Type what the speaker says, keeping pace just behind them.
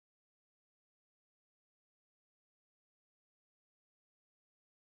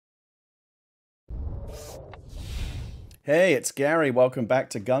Hey, it's Gary. Welcome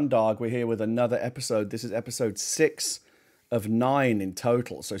back to Gundog. We're here with another episode. This is episode 6 of 9 in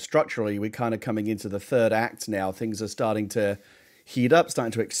total. So structurally, we're kind of coming into the third act now. Things are starting to heat up,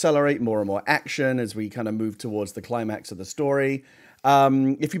 starting to accelerate, more and more action as we kind of move towards the climax of the story.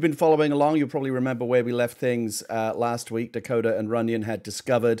 If you've been following along, you'll probably remember where we left things last week. Dakota and Runyon had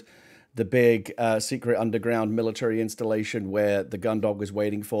discovered the big secret underground military installation where the Gundog was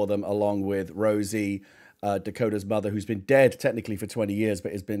waiting for them, along with Rosie, Dakota's mother, who's been dead technically for 20 years,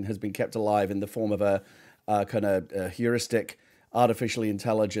 but has been kept alive in the form of a kind of heuristic, artificially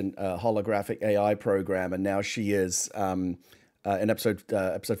intelligent, holographic AI program. And now she is in episode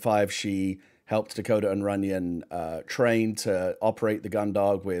 5. She helped Dakota and Runyon train to operate the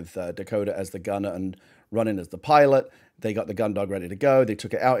Gundog with Dakota as the gunner and Runyon as the pilot. They got the Gundog ready to go. They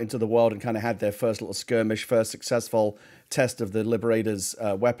took it out into the world and kind of had their first little skirmish, first successful test of the Liberator's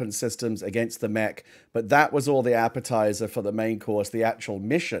weapon systems against the mech. But that was all the appetizer for the main course, the actual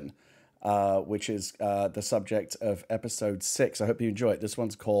mission, which is the subject of episode 6. I hope you enjoy it. This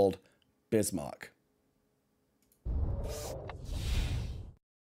one's called Bismarck.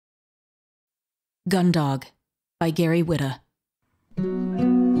 Gundog by Gary Whitta.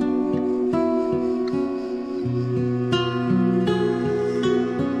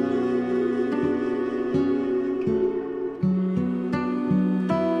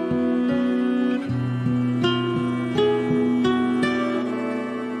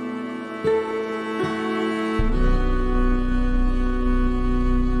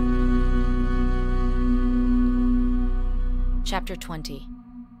 Chapter 20.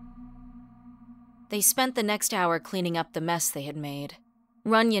 They spent the next hour cleaning up the mess they had made.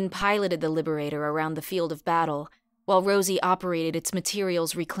 Runyon piloted the Liberator around the field of battle, while Rosie operated its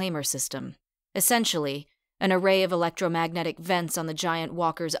materials reclaimer system, essentially an array of electromagnetic vents on the giant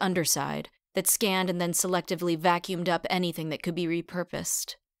walker's underside that scanned and then selectively vacuumed up anything that could be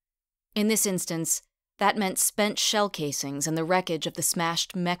repurposed. In this instance, that meant spent shell casings and the wreckage of the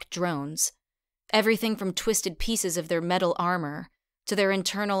smashed mech drones. Everything from twisted pieces of their metal armor to their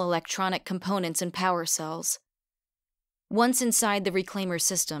internal electronic components and power cells. Once inside the reclaimer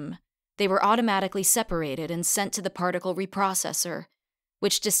system, they were automatically separated and sent to the particle reprocessor,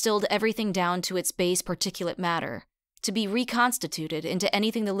 which distilled everything down to its base particulate matter, to be reconstituted into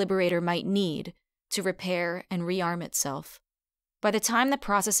anything the Liberator might need to repair and rearm itself. By the time the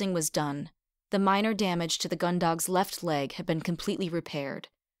processing was done, the minor damage to the Gundog's left leg had been completely repaired,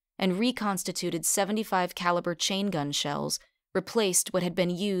 and reconstituted 75 caliber chain gun shells replaced what had been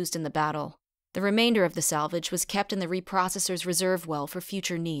used in the battle. The remainder of the salvage was kept in the reprocessor's reserve well for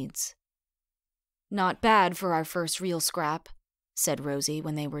future needs. "Not bad for our first real scrap," said Rosie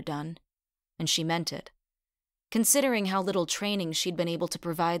when they were done, and she meant it. Considering how little training she'd been able to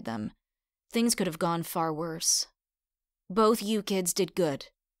provide them, things could have gone far worse. "Both you kids did good,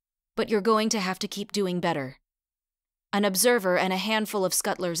 but you're going to have to keep doing better. An observer and a handful of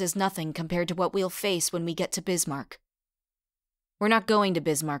scuttlers is nothing compared to what we'll face when we get to Bismarck." "We're not going to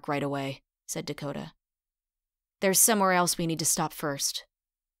Bismarck right away," said Dakota. "There's somewhere else we need to stop first."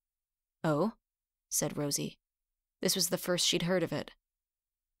 "Oh?" said Rosie. This was the first she'd heard of it.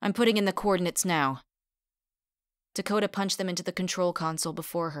 "I'm putting in the coordinates now." Dakota punched them into the control console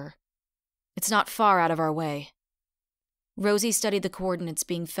before her. "It's not far out of our way." Rosie studied the coordinates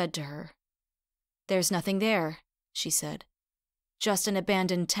being fed to her. "There's nothing there," she said. "Just an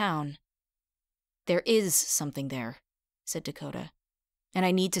abandoned town." "There is something there," said Dakota, "and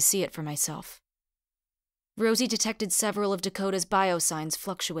I need to see it for myself." Rosie detected several of Dakota's biosigns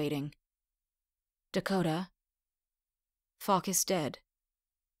fluctuating. "Dakota, Falk is dead.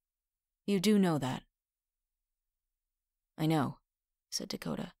 You do know that." "I know," said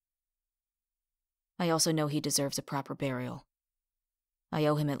Dakota. "I also know he deserves a proper burial. I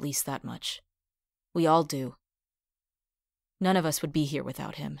owe him at least that much. We all do. None of us would be here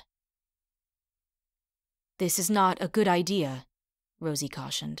without him." "This is not a good idea," Rosie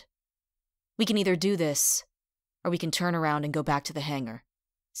cautioned. "We can either do this, or we can turn around and go back to the hangar,"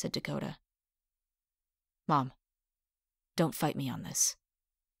 said Dakota. "Mom, don't fight me on this."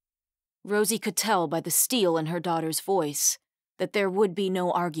 Rosie could tell by the steel in her daughter's voice that there would be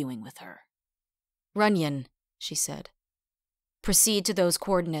no arguing with her. "Runyon," she said, "proceed to those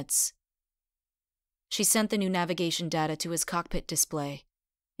coordinates." She sent the new navigation data to his cockpit display,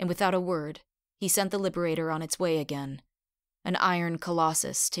 and without a word, he sent the Liberator on its way again, an iron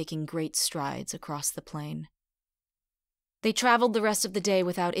colossus taking great strides across the plain. They traveled the rest of the day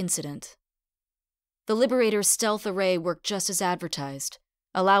without incident. The Liberator's stealth array worked just as advertised,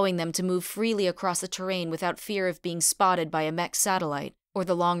 allowing them to move freely across the terrain without fear of being spotted by a mech satellite or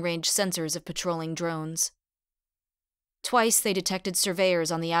the long-range sensors of patrolling drones. Twice they detected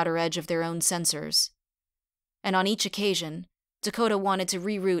surveyors on the outer edge of their own sensors. And on each occasion, Dakota wanted to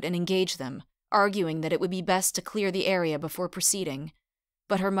reroute and engage them, arguing that it would be best to clear the area before proceeding,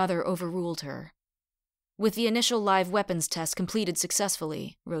 but her mother overruled her. With the initial live weapons test completed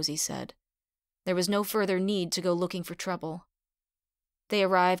successfully, Rosie said, there was no further need to go looking for trouble. They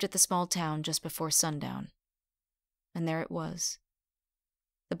arrived at the small town just before sundown. And there it was.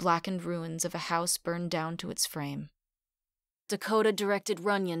 The blackened ruins of a house burned down to its frame. Dakota directed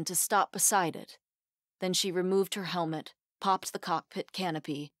Runyon to stop beside it. Then she removed her helmet, popped the cockpit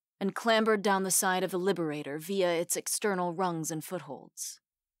canopy, and clambered down the side of the Liberator via its external rungs and footholds.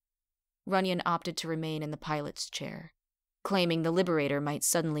 Runyon opted to remain in the pilot's chair, claiming the Liberator might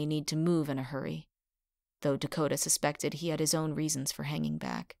suddenly need to move in a hurry, though Dakota suspected he had his own reasons for hanging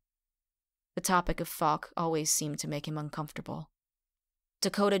back. The topic of Falk always seemed to make him uncomfortable.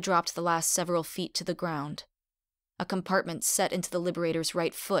 Dakota dropped the last several feet to the ground. A compartment set into the Liberator's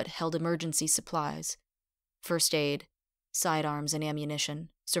right foot held emergency supplies. First aid, sidearms and ammunition,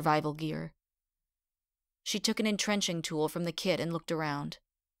 survival gear. She took an entrenching tool from the kit and looked around.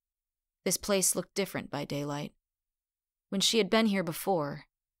 This place looked different by daylight. When she had been here before,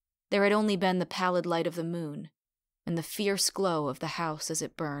 there had only been the pallid light of the moon and the fierce glow of the house as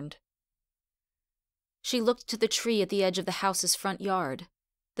it burned. She looked to the tree at the edge of the house's front yard,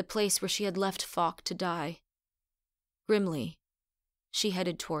 the place where she had left Falk to die. Grimly, she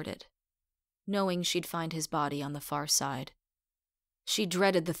headed toward it, knowing she'd find his body on the far side. She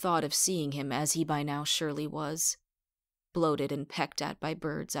dreaded the thought of seeing him as he by now surely was, bloated and pecked at by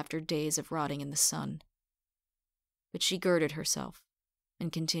birds after days of rotting in the sun. But she girded herself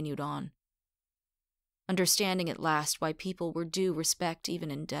and continued on, understanding at last why people were due respect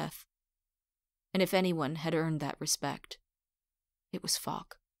even in death. And if anyone had earned that respect, it was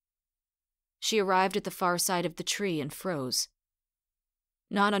Falk. She arrived at the far side of the tree and froze,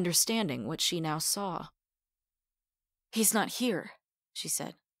 not understanding what she now saw. "He's not here," she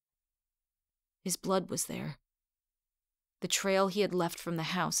said. His blood was there. The trail he had left from the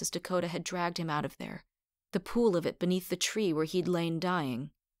house as Dakota had dragged him out of there, the pool of it beneath the tree where he'd lain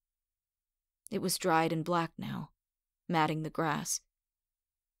dying. It was dried and black now, matting the grass.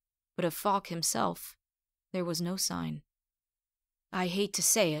 But of Falk himself, there was no sign. "I hate to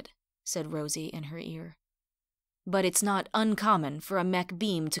say it," said Rosie in her ear, "but it's not uncommon for a mech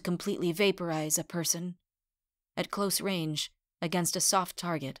beam to completely vaporize a person. At close range, against a soft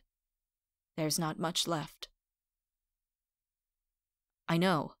target, there's not much left." "I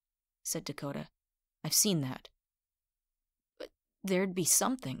know," said Dakota. "I've seen that. But there'd be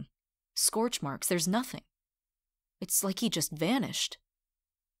something. Scorch marks, there's nothing. It's like he just vanished."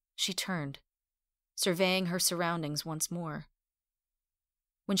 She turned, surveying her surroundings once more.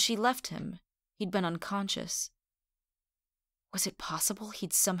 When she left him, he'd been unconscious. Was it possible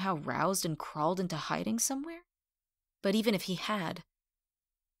he'd somehow roused and crawled into hiding somewhere? But even if he had,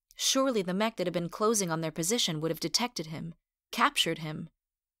 surely the mech that had been closing on their position would have detected him, captured him,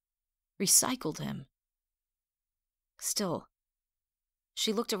 recycled him. Still,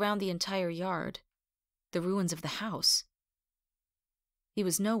 she looked around the entire yard, the ruins of the house. He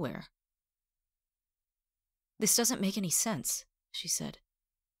was nowhere. "This doesn't make any sense," she said.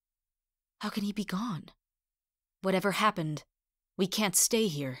 "How can he be gone?" "Whatever happened, we can't stay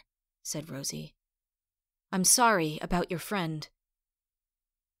here," said Rosie. "I'm sorry about your friend.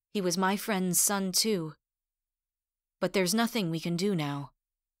 He was my friend's son too. But there's nothing we can do now.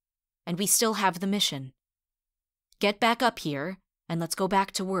 And we still have the mission. Get back up here, and let's go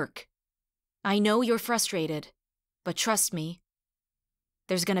back to work. I know you're frustrated, but trust me,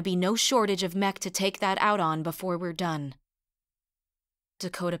 there's gonna be no shortage of mech to take that out on before we're done."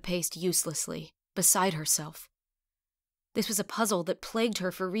 Dakota paced uselessly, beside herself. This was a puzzle that plagued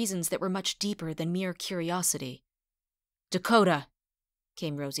her for reasons that were much deeper than mere curiosity. "Dakota,"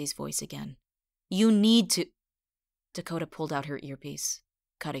 came Rosie's voice again. "You need to—" Dakota pulled out her earpiece,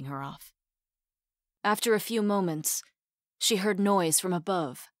 cutting her off. After a few moments, she heard noise from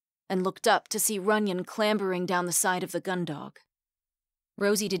above and looked up to see Runyon clambering down the side of the Gundog.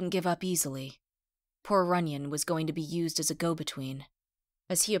 Rosie didn't give up easily. Poor Runyon was going to be used as a go-between.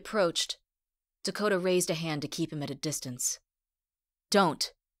 As he approached, Dakota raised a hand to keep him at a distance.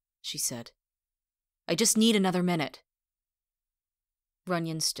 "Don't," she said. "I just need another minute."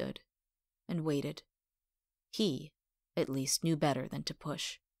 Runyon stood and waited. He, at least, knew better than to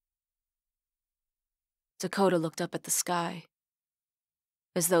push. Dakota looked up at the sky,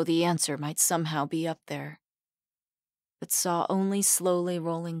 as though the answer might somehow be up there, but saw only slowly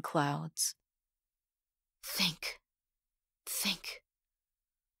rolling clouds. Think.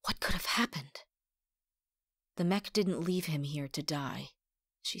 What could have happened? The mech didn't leave him here to die,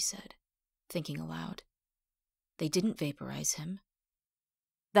 she said, thinking aloud. They didn't vaporize him.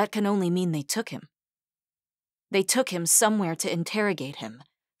 That can only mean they took him. They took him somewhere to interrogate him,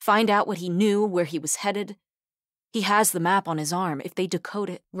 find out what he knew, where he was headed. He has the map on his arm. If they decode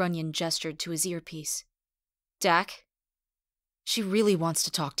it— Runyon gestured to his earpiece. Dak? She really wants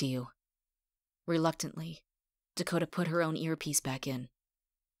to talk to you. Reluctantly, Dakota put her own earpiece back in.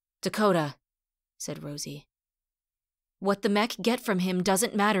 Dakota, said Rosie. What the mech get from him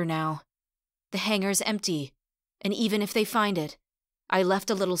doesn't matter now. The hangar's empty, and even if they find it, I left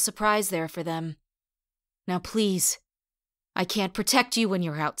a little surprise there for them. Now please, I can't protect you when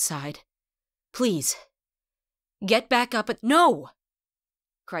you're outside. Please, get back up at— No!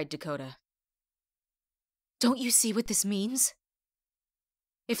 Cried Dakota. Don't you see what this means?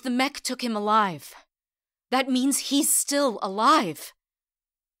 If the mech took him alive, that means he's still alive.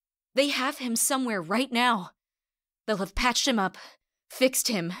 They have him somewhere right now. They'll have patched him up, fixed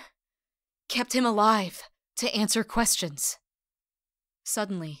him, kept him alive to answer questions.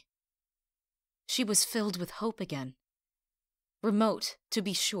 Suddenly, she was filled with hope again. Remote, to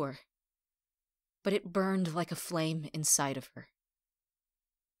be sure, but it burned like a flame inside of her.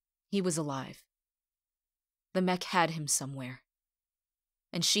 He was alive. The mech had him somewhere,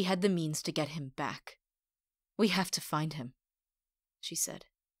 and she had the means to get him back. We have to find him, she said.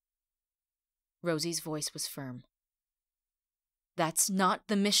 Rosie's voice was firm. That's not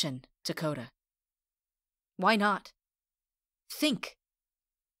the mission, Dakota. Why not? Think.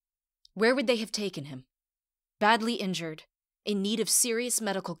 Where would they have taken him? Badly injured, in need of serious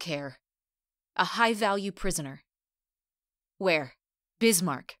medical care. A high-value prisoner. Where?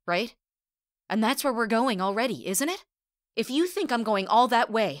 Bismarck, right? And that's where we're going already, isn't it? If you think I'm going all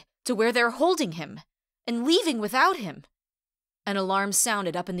that way, to where they're holding him, and leaving without him— An alarm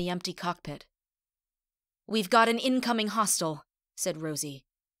sounded up in the empty cockpit. We've got an incoming hostile, said Rosie.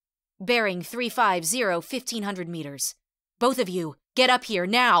 Bearing 350, 1,500 meters. Both of you, get up here,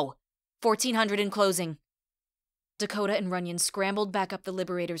 now! 1,400 in closing. Dakota and Runyon scrambled back up the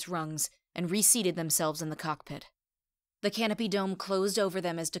Liberator's rungs and reseated themselves in the cockpit. The canopy dome closed over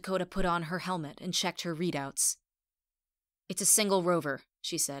them as Dakota put on her helmet and checked her readouts. It's a single rover,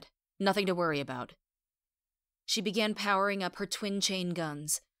 she said. Nothing to worry about. She began powering up her twin-chain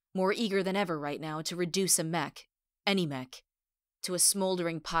guns, more eager than ever right now to reduce a mech, any mech, to a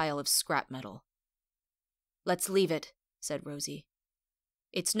smoldering pile of scrap metal. Let's leave it, said Rosie.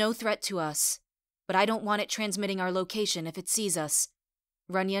 It's no threat to us, but I don't want it transmitting our location if it sees us.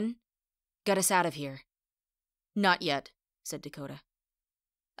 Runyon, get us out of here. Not yet, said Dakota.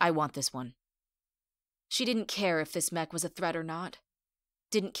 I want this one. She didn't care if this mech was a threat or not.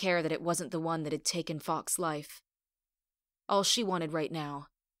 Didn't care that it wasn't the one that had taken Fox's life. All she wanted right now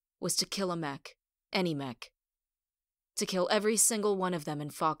was to kill a mech, any mech. To kill every single one of them in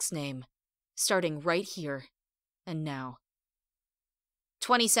Fox's name, starting right here and now.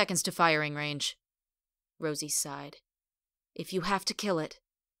 20 seconds to firing range. Rosie sighed. If you have to kill it,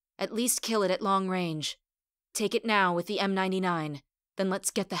 at least kill it at long range. Take it now with the M99, then let's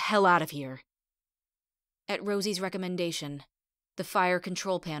get the hell out of here. At Rosie's recommendation, the fire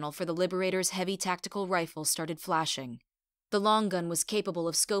control panel for the Liberator's heavy tactical rifle started flashing. The long gun was capable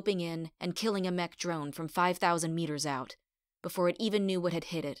of scoping in and killing a mech drone from 5,000 meters out, before it even knew what had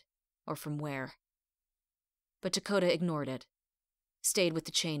hit it, or from where. But Dakota ignored it, stayed with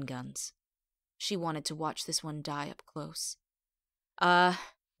the chain guns. She wanted to watch this one die up close.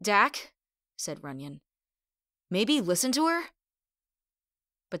 Dak? Said Runyon. Maybe listen to her?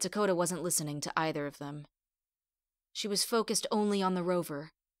 But Dakota wasn't listening to either of them. She was focused only on the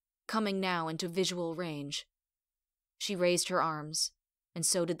rover, coming now into visual range. She raised her arms, and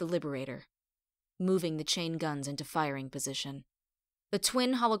so did the Liberator, moving the chain guns into firing position. The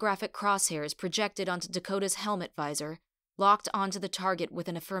twin holographic crosshairs projected onto Dakota's helmet visor, locked onto the target with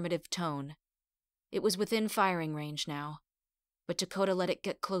an affirmative tone. It was within firing range now, but Dakota let it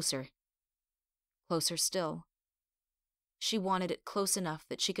get closer. Closer still. She wanted it close enough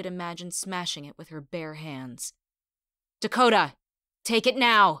that she could imagine smashing it with her bare hands. Dakota! Take it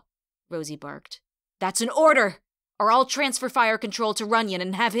now! Rosie barked. That's an order! Or I'll transfer fire control to Runyon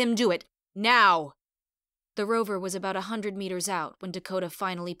and have him do it. Now! The rover was about 100 meters out when Dakota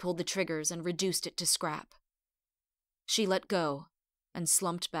finally pulled the triggers and reduced it to scrap. She let go and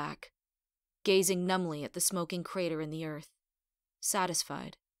slumped back, gazing numbly at the smoking crater in the earth,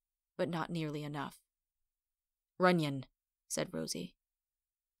 satisfied, but not nearly enough. Runyon, said Rosie.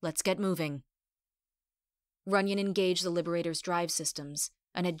 Let's get moving. Runyon engaged the Liberator's drive systems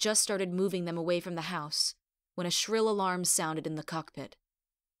and had just started moving them away from the house when a shrill alarm sounded in the cockpit.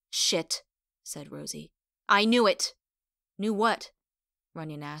 Shit, said Rosie. I knew it. Knew what?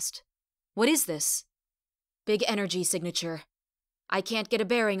 Runyon asked. What is this? Big energy signature. I can't get a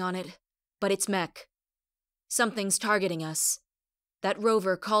bearing on it, but it's mech. Something's targeting us. That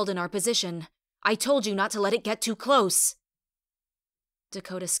rover called in our position. I told you not to let it get too close.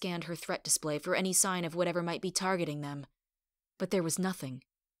 Dakota scanned her threat display for any sign of whatever might be targeting them, but there was nothing.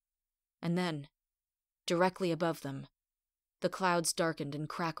 And then, directly above them, the clouds darkened and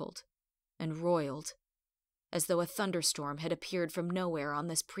crackled, and roiled, as though a thunderstorm had appeared from nowhere on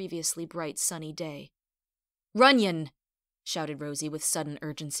this previously bright sunny day. "Runyon!" shouted Rosie with sudden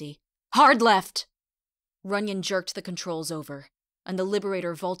urgency. "Hard left!" Runyon jerked the controls over, and the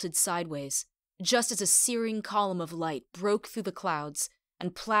Liberator vaulted sideways, just as a searing column of light broke through the clouds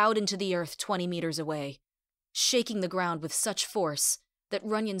and plowed into the earth 20 meters away, shaking the ground with such force that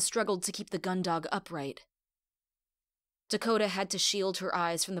Runyon struggled to keep the Gundog upright. Dakota had to shield her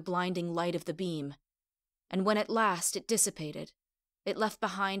eyes from the blinding light of the beam, and when at last it dissipated, it left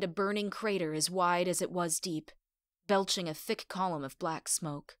behind a burning crater as wide as it was deep, belching a thick column of black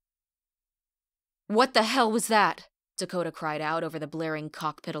smoke. "What the hell was that?" Dakota cried out over the blaring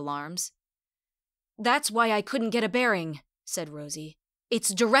cockpit alarms. "That's why I couldn't get a bearing," said Rosie.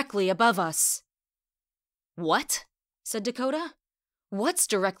 "It's directly above us." "What?" said Dakota. "What's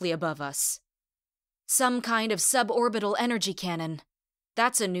directly above us?" "Some kind of suborbital energy cannon.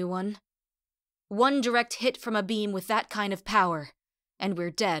 That's a new one. One direct hit from a beam with that kind of power, and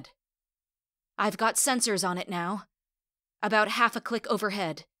we're dead. I've got sensors on it now. About half a click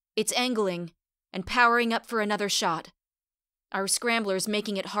overhead. It's angling and powering up for another shot. Our scrambler's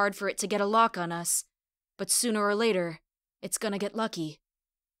making it hard for it to get a lock on us, but sooner or later, it's gonna get lucky."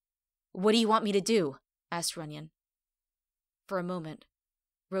 "What do you want me to do?" asked Runyon. For a moment,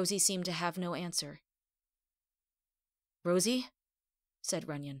 Rosie seemed to have no answer. "Rosie?" said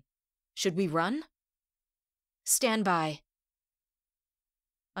Runyon. "Should we run?" "Stand by."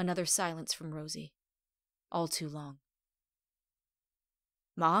 Another silence from Rosie. All too long.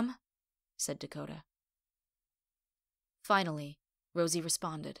 "Mom?" said Dakota. Finally, Rosie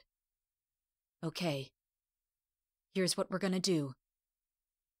responded. "Okay. Here's what we're gonna do.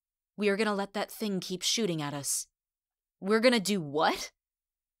 We are gonna let that thing keep shooting at us." "We're gonna do what?"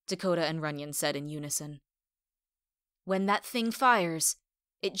 Dakota and Runyon said in unison. "When that thing fires,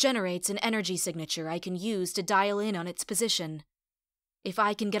 it generates an energy signature I can use to dial in on its position. If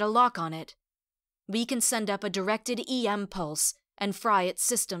I can get a lock on it, we can send up a directed EM pulse and fry its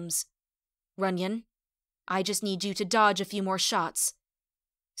systems. Runyon, I just need you to dodge a few more shots.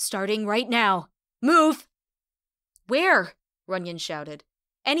 Starting right now. Move!" "Where?" Runyon shouted.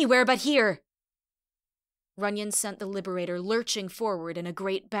 "Anywhere but here." Runyon sent the Liberator lurching forward in a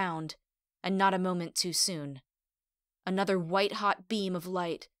great bound, and not a moment too soon. Another white-hot beam of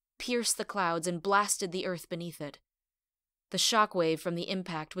light pierced the clouds and blasted the earth beneath it. The shockwave from the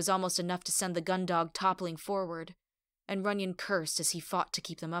impact was almost enough to send the Gundog toppling forward, and Runyon cursed as he fought to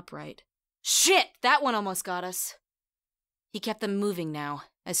keep them upright. "Shit! That one almost got us!" He kept them moving now,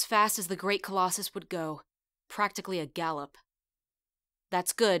 as fast as the great Colossus would go, practically a gallop.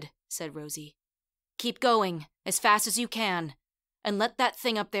 "That's good," said Rosie. "Keep going, as fast as you can, and let that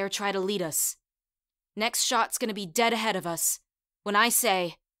thing up there try to lead us. Next shot's gonna be dead ahead of us. When I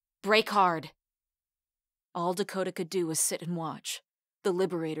say, brake hard." All Dakota could do was sit and watch, the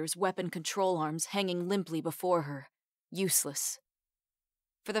Liberator's weapon control arms hanging limply before her, useless.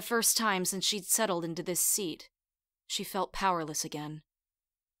 For the first time since she'd settled into this seat, she felt powerless again.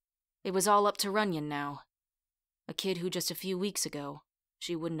 It was all up to Runyon now, a kid who just a few weeks ago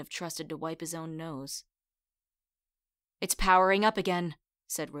she wouldn't have trusted to wipe his own nose. "It's powering up again,"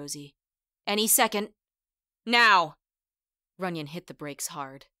 said Rosie. "Any second. Now!" Runyon hit the brakes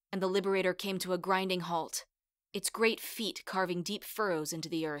hard, and the Liberator came to a grinding halt, its great feet carving deep furrows into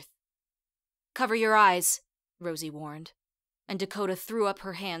the earth. "Cover your eyes," Rosie warned, and Dakota threw up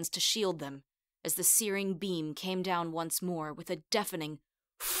her hands to shield them as the searing beam came down once more with a deafening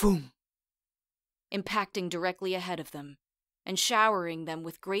phoom, impacting directly ahead of them and showering them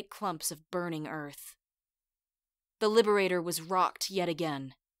with great clumps of burning earth. The Liberator was rocked yet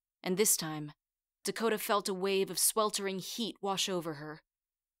again, and this time, Dakota felt a wave of sweltering heat wash over her,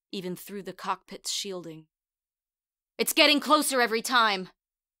 even through the cockpit's shielding. "It's getting closer every time,"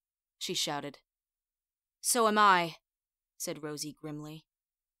 she shouted. "So am I," said Rosie grimly.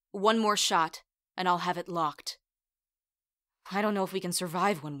 "One more shot, and I'll have it locked." "I don't know if we can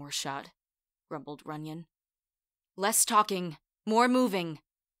survive one more shot," grumbled Runyon. "Less talking, more moving,"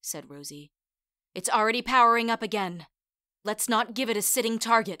 said Rosie. "It's already powering up again. Let's not give it a sitting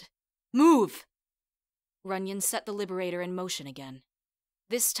target. Move!" Runyon set the Liberator in motion again.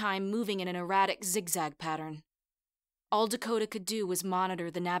 this time moving in an erratic zigzag pattern. All Dakota could do was monitor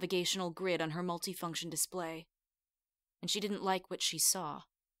the navigational grid on her multifunction display, and she didn't like what she saw.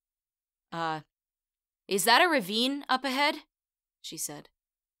 Is that a ravine up ahead? She said.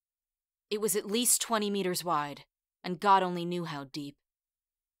 It was at least 20 meters wide, and God only knew how deep.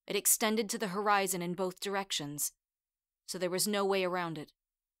 It extended to the horizon in both directions, so there was no way around it,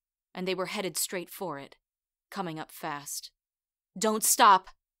 and they were headed straight for it, coming up fast. Don't stop,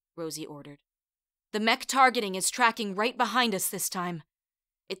 Rosie ordered. The mech targeting is tracking right behind us this time.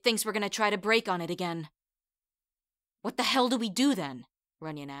 It thinks we're going to try to brake on it again. What the hell do we do then?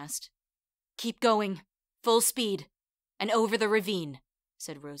 Runyon asked. Keep going, full speed, and over the ravine,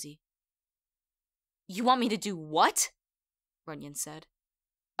 said Rosie. You want me to do what? Runyon said.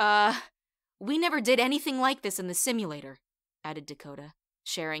 We never did anything like this in the simulator, added Dakota,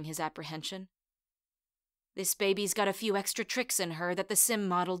 sharing his apprehension. This baby's got a few extra tricks in her that the sim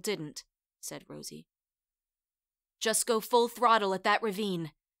model didn't, said Rosie. Just go full throttle at that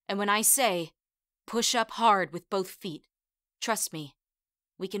ravine, and when I say, push up hard with both feet. Trust me,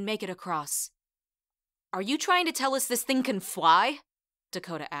 we can make it across. Are you trying to tell us this thing can fly?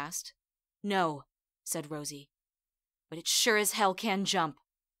 Dakota asked. No, said Rosie, but it sure as hell can jump.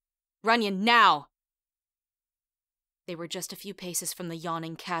 Runyon, now! They were just a few paces from the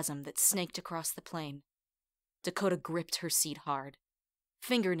yawning chasm that snaked across the plain. Dakota gripped her seat hard,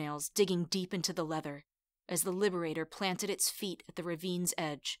 fingernails digging deep into the leather as the Liberator planted its feet at the ravine's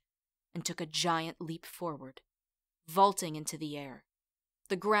edge and took a giant leap forward, vaulting into the air,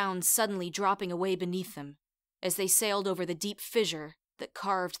 the ground suddenly dropping away beneath them as they sailed over the deep fissure that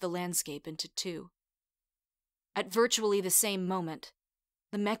carved the landscape into two. At virtually the same moment,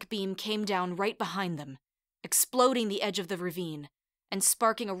 the mech beam came down right behind them, exploding the edge of the ravine and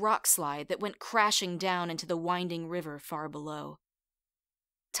sparking a rock slide that went crashing down into the winding river far below.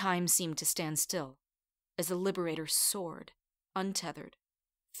 Time seemed to stand still as the Liberator soared, untethered,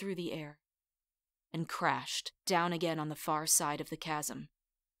 through the air, and crashed down again on the far side of the chasm,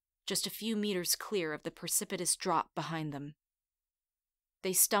 just a few meters clear of the precipitous drop behind them.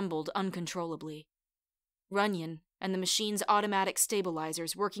 They stumbled uncontrollably, Runyon and the machine's automatic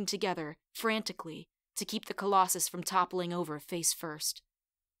stabilizers working together frantically to keep the Colossus from toppling over face first.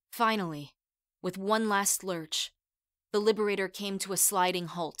 Finally, with one last lurch, the Liberator came to a sliding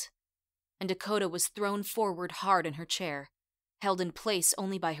halt, and Dakota was thrown forward hard in her chair, held in place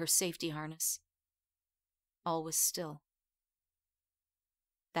only by her safety harness. All was still.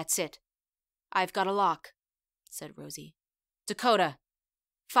 That's it. I've got a lock, said Rosie. Dakota,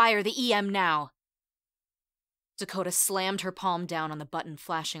 fire the EM now. Dakota slammed her palm down on the button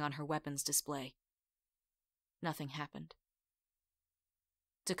flashing on her weapons display. Nothing happened.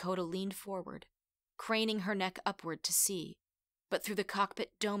 Dakota leaned forward, craning her neck upward to see, but through the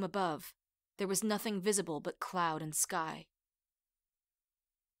cockpit dome above, there was nothing visible but cloud and sky.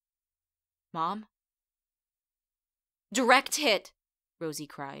 Mom? Direct hit, Rosie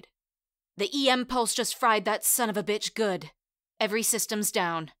cried. The EM pulse just fried that son of a bitch good. Every system's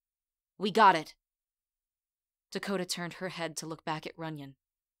down. We got it. Dakota turned her head to look back at Runyon.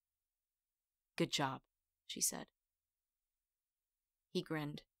 Good job, she said. He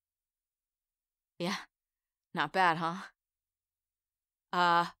grinned. Yeah, not bad,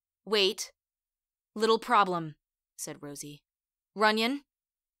 huh? Wait. Little problem, said Rosie. Runyon,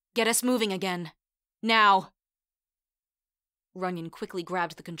 get us moving again. Now. Runyon quickly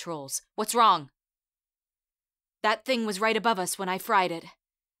grabbed the controls. What's wrong? That thing was right above us when I fried it,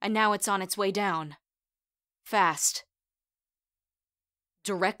 and now it's on its way down. Fast.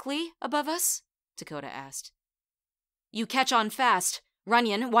 Directly above us? Dakota asked. You catch on fast.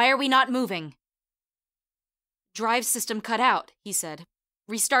 Runyon, why are we not moving? Drive system cut out, he said.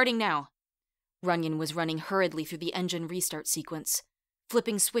 Restarting now. Runyon was running hurriedly through the engine restart sequence,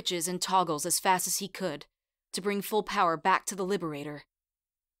 flipping switches and toggles as fast as he could to bring full power back to the Liberator.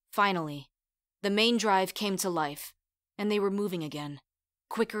 Finally, the main drive came to life, and they were moving again,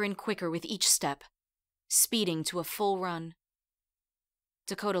 quicker and quicker with each step, speeding to a full run.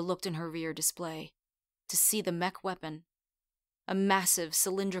 Dakota looked in her rear display to see the mech weapon, a massive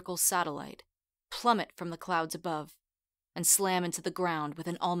cylindrical satellite, plummet from the clouds above and slam into the ground with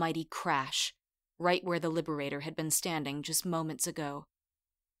an almighty crash, right where the Liberator had been standing just moments ago.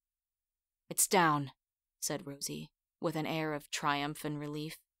 It's down, said Rosie, with an air of triumph and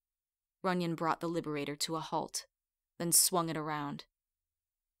relief. Runyon brought the Liberator to a halt, then swung it around.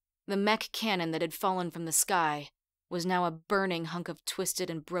 The mech cannon that had fallen from the sky was now a burning hunk of twisted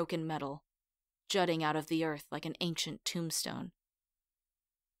and broken metal, jutting out of the earth like an ancient tombstone.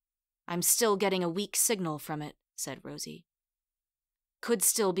 I'm still getting a weak signal from it, said Rosie. could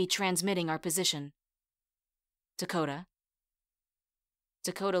still be transmitting our position. Dakota?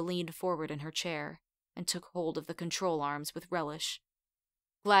 Dakota leaned forward in her chair and took hold of the control arms with relish,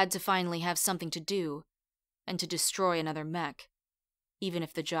 glad to finally have something to do and to destroy another mech, even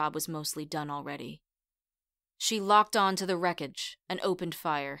if the job was mostly done already. She locked on to the wreckage and opened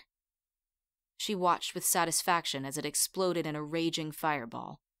fire. She watched with satisfaction as it exploded in a raging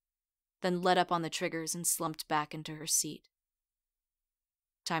fireball, then let up on the triggers and slumped back into her seat.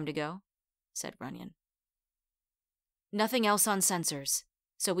 "Time to go?" said Runyon. "Nothing else on sensors,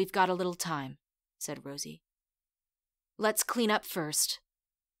 so we've got a little time," said Rosie. "Let's clean up first.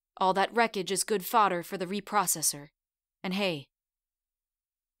 All that wreckage is good fodder for the reprocessor. And hey,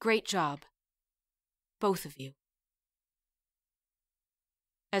 great job. Both of you."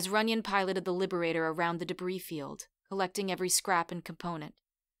 As Runyon piloted the Liberator around the debris field, collecting every scrap and component,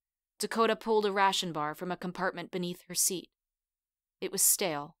 Dakota pulled a ration bar from a compartment beneath her seat. It was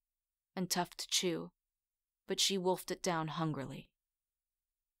stale and tough to chew, but she wolfed it down hungrily.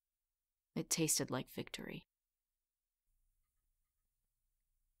 It tasted like victory.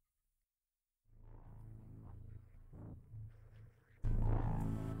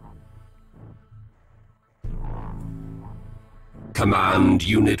 Command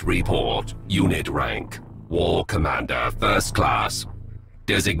Unit Report. Unit Rank. War Commander, First Class.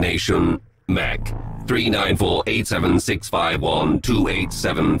 Designation, Mech.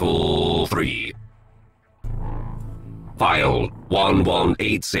 394-87651-28743. File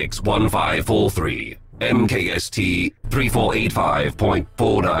 11861543. MKST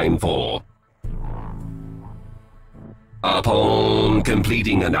 3485.494. Upon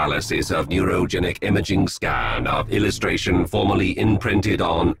completing analysis of neurogenic imaging scan of illustration formerly imprinted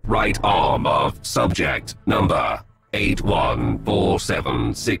on right arm of subject number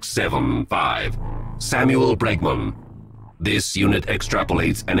 8147675, Samuel Bregman, this unit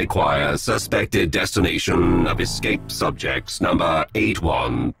extrapolates and acquires suspected destination of escaped subjects number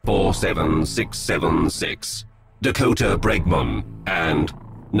 8147676, Dakota Bregman, and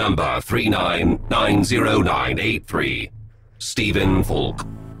number 3990983, Stephen Falk.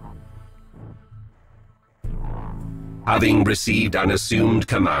 Having received and assumed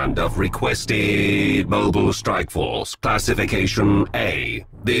command of requested Mobile Strike Force, Classification A,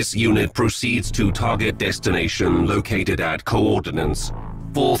 this unit proceeds to target destination located at coordinates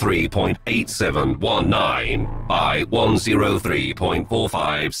 43.8719 by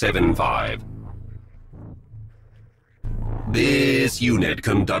 103.4575. This unit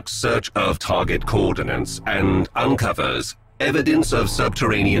conducts search of target coordinates and uncovers evidence of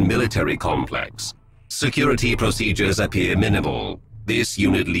subterranean military complex. Security procedures appear minimal. This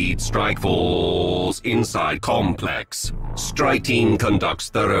unit leads strike force inside complex. Strike team conducts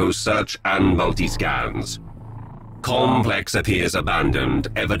thorough search and multi-scans. Complex appears abandoned.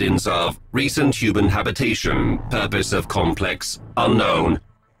 Evidence of recent human habitation. Purpose of complex unknown.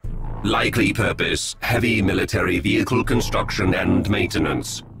 Likely purpose, heavy military vehicle construction and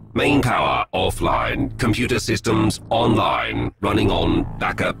maintenance. Main power offline, computer systems online, running on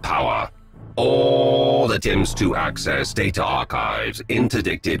backup power. All attempts to access data archives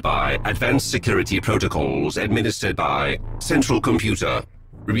interdicted by advanced security protocols administered by Central Computer.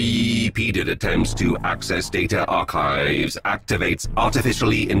 Repeated attempts to access data archives activates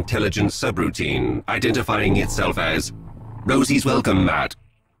artificially intelligent subroutine, identifying itself as Rosie's welcome mat.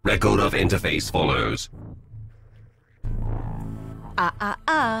 Record of interface follows.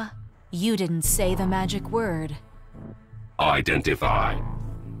 You didn't say the magic word. Identify.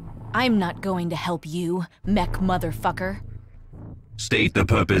 I'm not going to help you, mech motherfucker. State the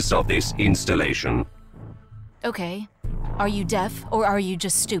purpose of this installation. Okay. Are you deaf or are you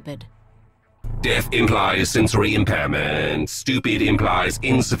just stupid? Deaf implies sensory impairment. Stupid implies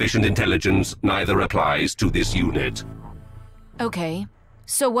insufficient intelligence. Neither applies to this unit. Okay.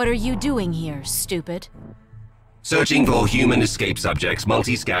 So what are you doing here, stupid? Searching for human escape subjects.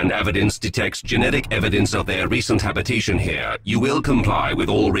 Multi-scan evidence detects genetic evidence of their recent habitation here. You will comply with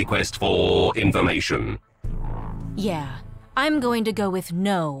all requests for information. Yeah, I'm going to go with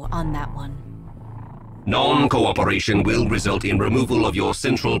no on that one. Non-cooperation will result in removal of your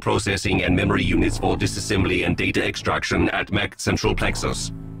central processing and memory units for disassembly and data extraction at Mech Central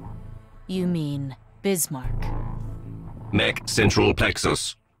Plexus. You mean Bismarck? Mech Central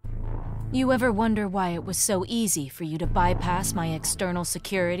Plexus. You ever wonder why it was so easy for you to bypass my external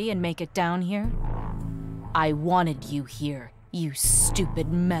security and make it down here? I wanted you here, you stupid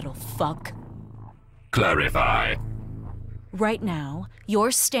metal fuck. Clarify. Right now,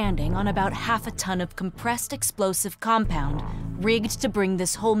 you're standing on about half a ton of compressed explosive compound rigged to bring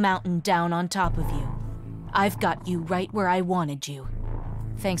this whole mountain down on top of you. I've got you right where I wanted you.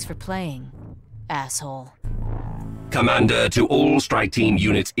 Thanks for playing, asshole. Commander to all strike team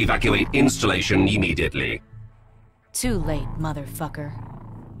units, evacuate installation immediately. Too late, motherfucker.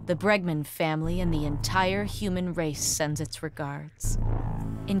 The Bregman family and the entire human race sends its regards.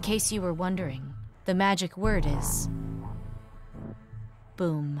 In case you were wondering, the magic word is...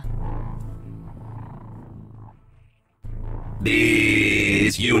 boom.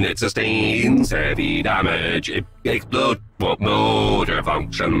 This unit sustains heavy damage. Explode motor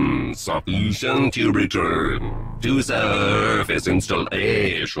function sufficient to return to surface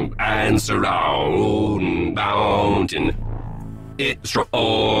installation and surround mountain. Strike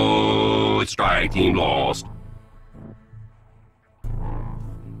team lost.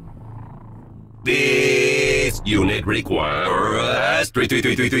 This unit requires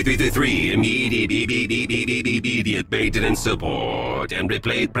 3 immediate maintenance support and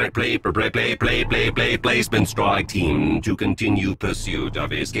replacement strike team to continue pursuit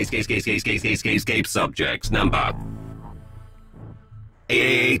of escape subjects number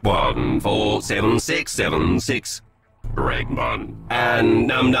 814766 Bregman and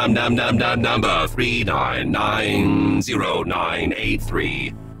number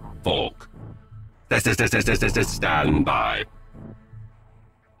 39900983 Falk. Stand by.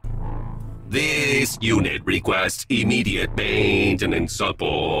 This unit requests immediate maintenance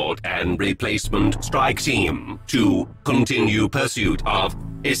support and replacement strike team to continue pursuit of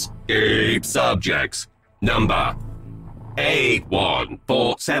escape subjects number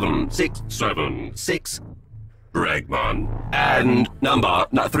 814766 Bregman and number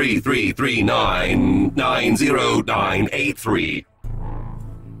 3339900983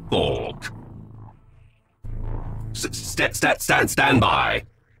 Falk. Stand by.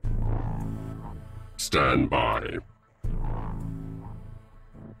 Stand by.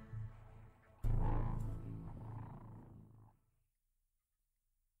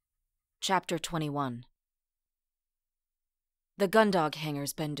 Chapter 21. The Gundog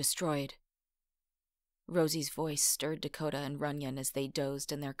hangar's been destroyed. Rosie's voice stirred Dakota and Runyon as they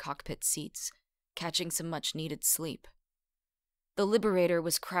dozed in their cockpit seats, catching some much-needed sleep. The Liberator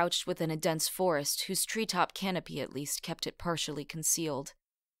was crouched within a dense forest whose treetop canopy at least kept it partially concealed.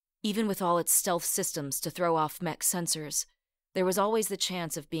 Even with all its stealth systems to throw off mech sensors, there was always the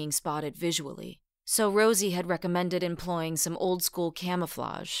chance of being spotted visually, so Rosie had recommended employing some old-school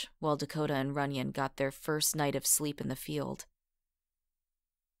camouflage while Dakota and Runyon got their first night of sleep in the field.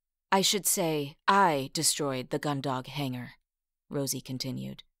 I should say I destroyed the Gundog hangar, Rosie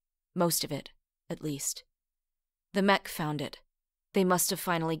continued. Most of it, at least. The mech found it. They must have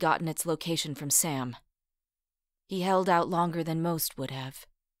finally gotten its location from Sam. He held out longer than most would have.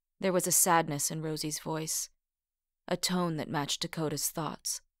 There was a sadness in Rosie's voice, a tone that matched Dakota's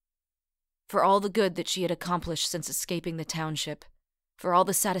thoughts. For all the good that she had accomplished since escaping the township, for all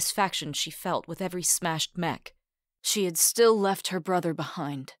the satisfaction she felt with every smashed mech, she had still left her brother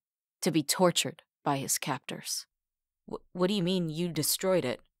behind, to be tortured by his captors. What do you mean you destroyed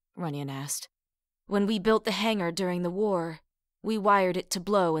it? Runyon asked. When we built the hangar during the war, we wired it to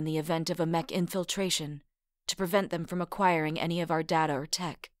blow in the event of a mech infiltration, to prevent them from acquiring any of our data or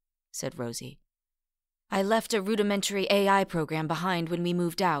tech, said Rosie. I left a rudimentary AI program behind when we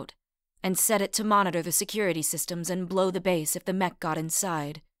moved out, and set it to monitor the security systems and blow the base if the mech got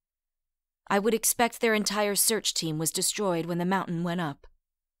inside. I would expect their entire search team was destroyed when the mountain went up.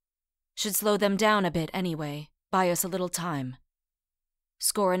 Should slow them down a bit anyway, buy us a little time.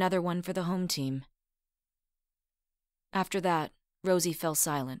 Score another one for the home team. After that, Rosie fell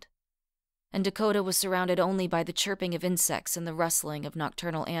silent, and Dakota was surrounded only by the chirping of insects and the rustling of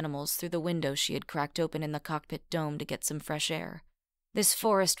nocturnal animals through the window she had cracked open in the cockpit dome to get some fresh air. This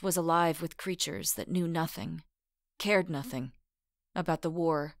forest was alive with creatures that knew nothing, cared nothing, about the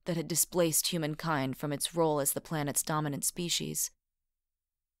war that had displaced humankind from its role as the planet's dominant species.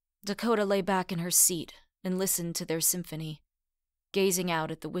 Dakota lay back in her seat and listened to their symphony, gazing out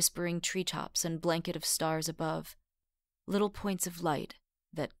at the whispering treetops and blanket of stars above. Little points of light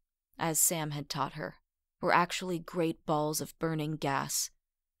that, as Sam had taught her, were actually great balls of burning gas,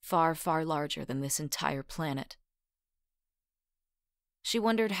 far, far larger than this entire planet. She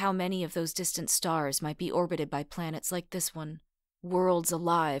wondered how many of those distant stars might be orbited by planets like this one, worlds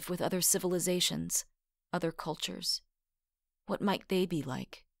alive with other civilizations, other cultures. What might they be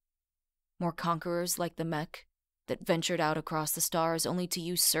like? More conquerors like the mech, that ventured out across the stars only to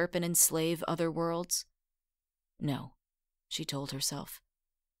usurp and enslave other worlds? No, she told herself.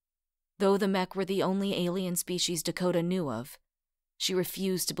 Though the mech were the only alien species Dakota knew of, she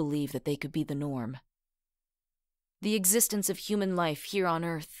refused to believe that they could be the norm. The existence of human life here on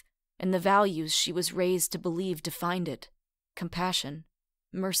Earth, and the values she was raised to believe defined it, compassion,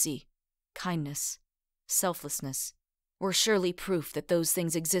 mercy, kindness, selflessness were surely proof that those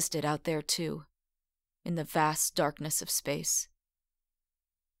things existed out there too, in the vast darkness of space.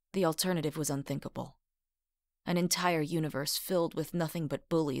 The alternative was unthinkable. An entire universe filled with nothing but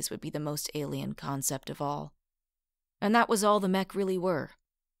bullies would be the most alien concept of all. And that was all the mech really were.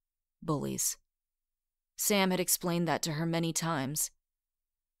 Bullies. Sam had explained that to her many times.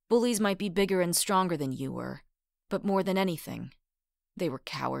 Bullies might be bigger and stronger than you were, but more than anything, they were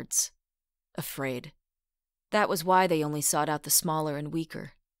cowards. Afraid. That was why they only sought out the smaller and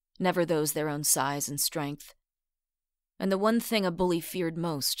weaker, never those their own size and strength. And the one thing a bully feared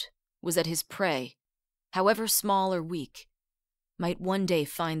most was that his prey, however small or weak, might one day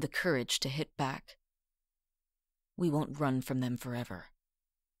find the courage to hit back. "We won't run from them forever,"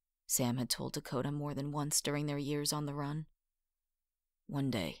 Sam had told Dakota more than once during their years on the run. "One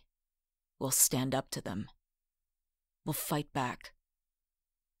day, we'll stand up to them. We'll fight back."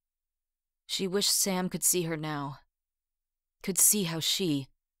 She wished Sam could see her now, could see how she,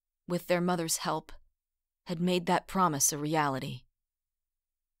 with their mother's help, had made that promise a reality.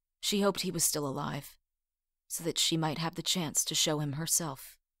 She hoped he was still alive, so that she might have the chance to show him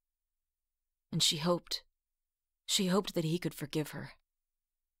herself. And she hoped that he could forgive her.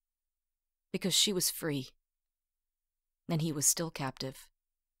 Because she was free, and he was still captive.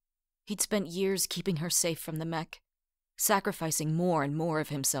 He'd spent years keeping her safe from the mech, sacrificing more and more of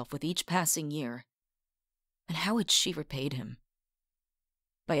himself with each passing year. And how had she repaid him?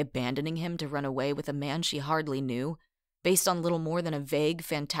 By abandoning him to run away with a man she hardly knew, based on little more than a vague,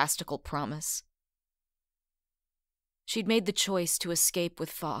 fantastical promise? She'd made the choice to escape with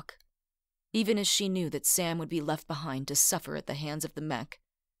Falk, even as she knew that Sam would be left behind to suffer at the hands of the mech,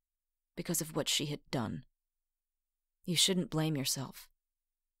 because of what she had done. You shouldn't blame yourself.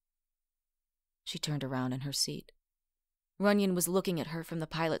 She turned around in her seat. Runyon was looking at her from the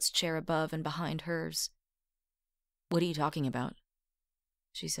pilot's chair above and behind hers. "What are you talking about?"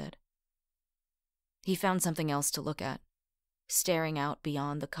 she said. He found something else to look at, staring out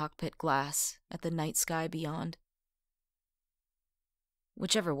beyond the cockpit glass at the night sky beyond.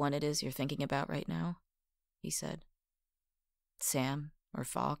 "Whichever one it is you're thinking about right now," he said. "Sam or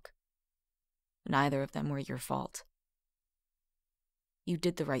Falk. Neither of them were your fault. You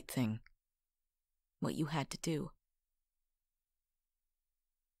did the right thing. What you had to do."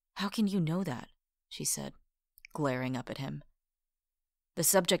 "How can you know that?" she said, glaring up at him. The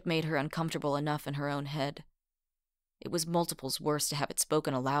subject made her uncomfortable enough in her own head. It was multiples worse to have it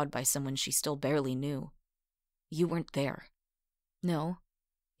spoken aloud by someone she still barely knew. "You weren't there." "No,"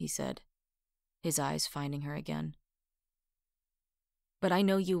 he said, his eyes finding her again. "But I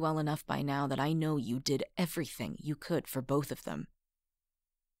know you well enough by now that I know you did everything you could for both of them.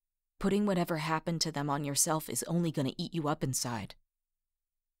 Putting whatever happened to them on yourself is only going to eat you up inside."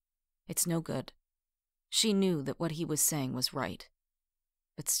 It's no good. She knew that what he was saying was right.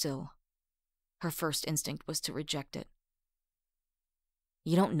 But still, her first instinct was to reject it.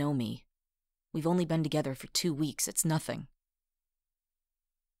 "You don't know me. We've only been together for 2 weeks. It's nothing."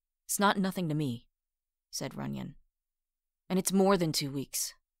 "It's not nothing to me," said Runyon. "And it's more than 2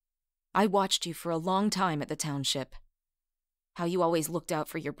 weeks. I watched you for a long time at the township. How you always looked out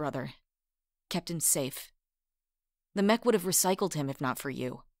for your brother. Kept him safe. The mech would have recycled him if not for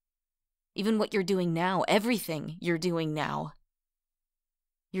you. Even what you're doing now, everything you're doing now.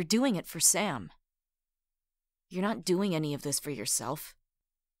 You're doing it for Sam. You're not doing any of this for yourself,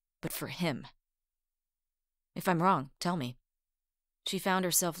 but for him. If I'm wrong, tell me." She found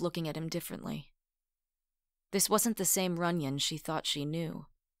herself looking at him differently. This wasn't the same Runyon she thought she knew.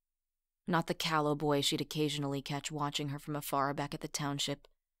 Not the callow boy she'd occasionally catch watching her from afar back at the township,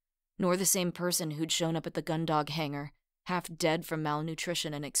 nor the same person who'd shown up at the Gundog hangar, half dead from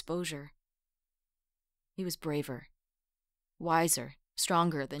malnutrition and exposure. He was braver, wiser,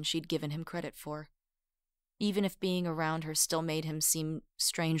 stronger than she'd given him credit for, even if being around her still made him seem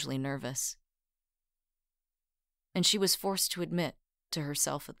strangely nervous. And she was forced to admit, to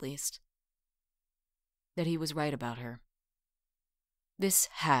herself at least, that he was right about her. This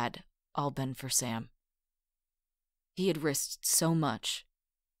had all been for Sam. He had risked so much,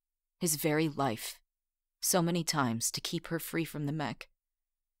 his very life, so many times to keep her free from the mech.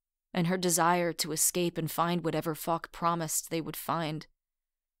 And her desire to escape and find whatever Falk promised they would find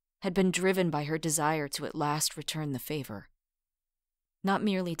had been driven by her desire to at last return the favor. Not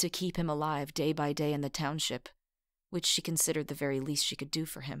merely to keep him alive day by day in the township, which she considered the very least she could do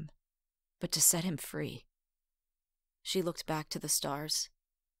for him, but to set him free. She looked back to the stars,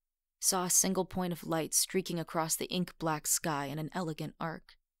 saw a single point of light streaking across the ink-black sky in an elegant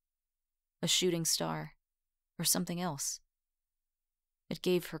arc. A shooting star, or something else. It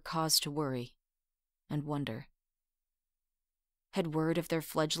gave her cause to worry and wonder. Had word of their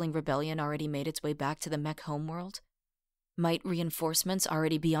fledgling rebellion already made its way back to the mech homeworld? Might reinforcements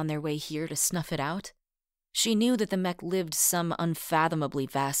already be on their way here to snuff it out? She knew that the mech lived some unfathomably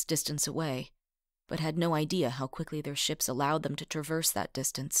vast distance away, but had no idea how quickly their ships allowed them to traverse that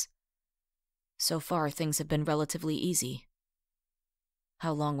distance. So far, things have been relatively easy.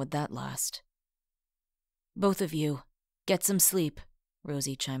 How long would that last? "Both of you, get some sleep,"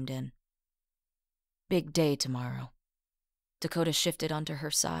 Rosie chimed in. "Big day tomorrow." Dakota shifted onto her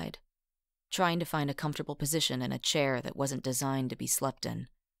side, trying to find a comfortable position in a chair that wasn't designed to be slept in.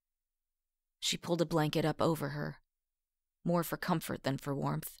 She pulled a blanket up over her, more for comfort than for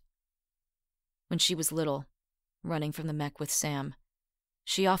warmth. When she was little, running from the mech with Sam,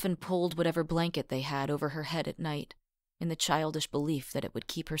 she often pulled whatever blanket they had over her head at night, in the childish belief that it would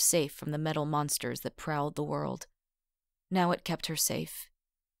keep her safe from the metal monsters that prowled the world. Now it kept her safe,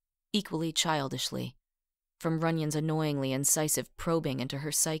 equally childishly, from Runyon's annoyingly incisive probing into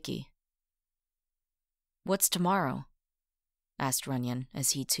her psyche. "What's tomorrow?" asked Runyon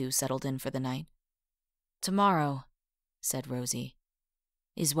as he too settled in for the night. "Tomorrow," said Rosie,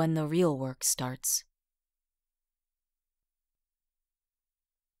 "is when the real work starts."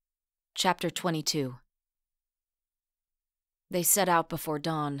 Chapter 22. They set out before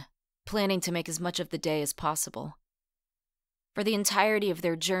dawn, planning to make as much of the day as possible. For the entirety of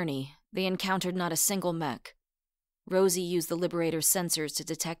their journey, they encountered not a single mech. Rosie used the Liberator's sensors to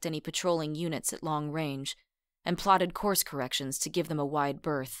detect any patrolling units at long range, and plotted course corrections to give them a wide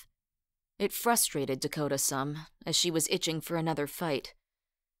berth. It frustrated Dakota some, as she was itching for another fight.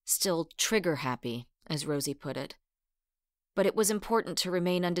 Still trigger-happy, as Rosie put it. But it was important to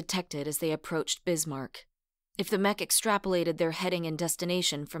remain undetected as they approached Bismarck. If the mech extrapolated their heading and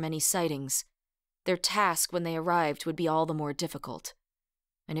destination from any sightings, their task when they arrived would be all the more difficult.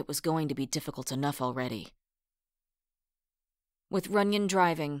 And it was going to be difficult enough already. With Runyon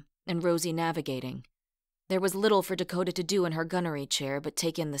driving and Rosie navigating, there was little for Dakota to do in her gunnery chair but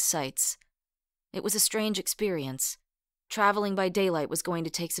take in the sights. It was a strange experience. Traveling by daylight was going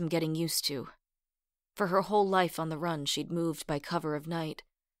to take some getting used to. For her whole life on the run, she'd moved by cover of night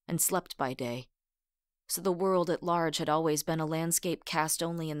and slept by day. So the world at large had always been a landscape cast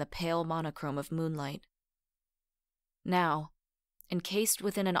only in the pale monochrome of moonlight. Now, encased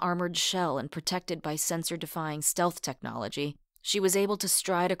within an armored shell and protected by sensor-defying stealth technology, she was able to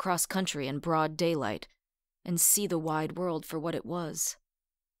stride across country in broad daylight and see the wide world for what it was.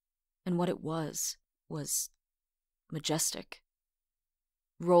 And what it was majestic.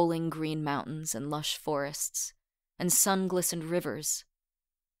 Rolling green mountains and lush forests, and sun-glistened rivers.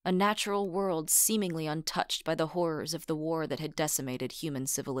 A natural world seemingly untouched by the horrors of the war that had decimated human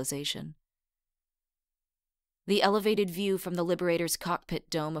civilization. The elevated view from the Liberator's cockpit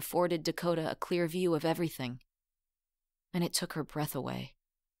dome afforded Dakota a clear view of everything. And it took her breath away.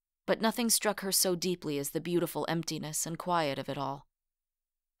 But nothing struck her so deeply as the beautiful emptiness and quiet of it all.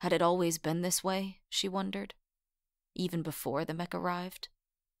 Had it always been this way, she wondered, even before the mech arrived?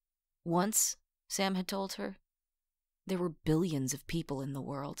 Once, Sam had told her, there were billions of people in the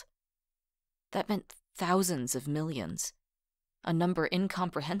world. That meant thousands of millions, a number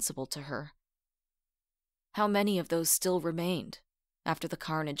incomprehensible to her. How many of those still remained after the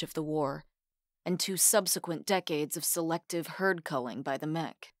carnage of the war and 2 subsequent decades of selective herd culling by the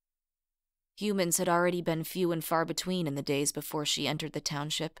mech? Humans had already been few and far between in the days before she entered the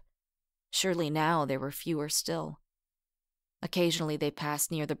township. Surely now there were fewer still. Occasionally they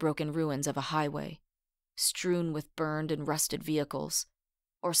passed near the broken ruins of a highway, strewn with burned and rusted vehicles,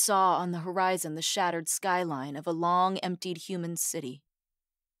 or saw on the horizon the shattered skyline of a long-emptied human city.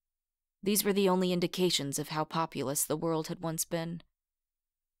 These were the only indications of how populous the world had once been.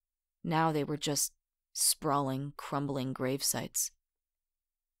 Now they were just sprawling, crumbling gravesites.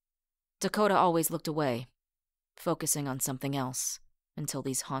 Dakota always looked away, focusing on something else, until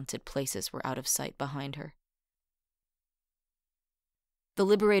these haunted places were out of sight behind her. The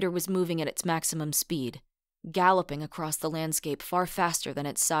Liberator was moving at its maximum speed, galloping across the landscape far faster than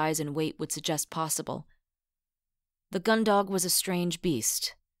its size and weight would suggest possible. The Gundog was a strange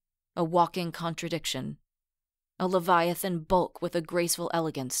beast, a walking contradiction, a leviathan bulk with a graceful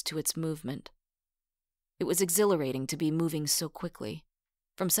elegance to its movement. It was exhilarating to be moving so quickly,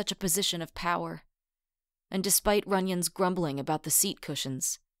 from such a position of power, and despite Runyon's grumbling about the seat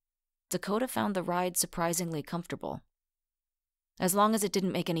cushions, Dakota found the ride surprisingly comfortable. As long as it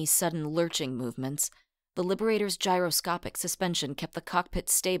didn't make any sudden lurching movements, the Liberator's gyroscopic suspension kept the cockpit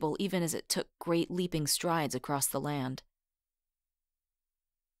stable even as it took great leaping strides across the land.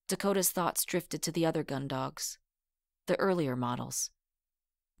 Dakota's thoughts drifted to the other Gundogs, the earlier models,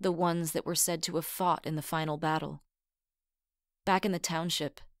 the ones that were said to have fought in the final battle. Back in the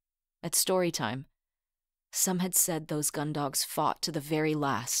township, at story time, some had said those Gundogs fought to the very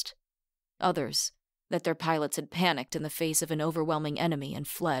last. Others, that their pilots had panicked in the face of an overwhelming enemy and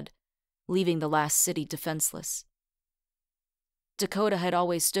fled, leaving the last city defenseless. Dakota had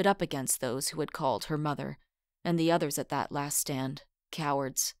always stood up against those who had called her mother and the others at that last stand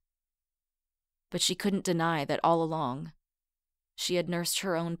cowards. But she couldn't deny that all along, she had nursed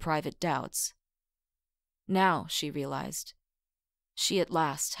her own private doubts. Now, she realized, she at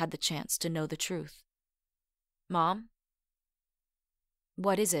last had the chance to know the truth. "Mom?"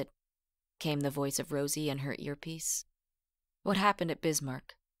 "What is it?" came the voice of Rosie in her earpiece. "What happened at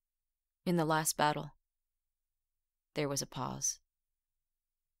Bismarck? In the last battle?" There was a pause.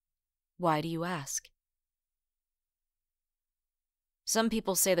 "Why do you ask?" "Some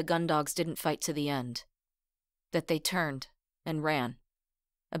people say the Gundogs didn't fight to the end, that they turned and ran,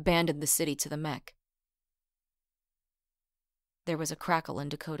 abandoned the city to the mech." There was a crackle in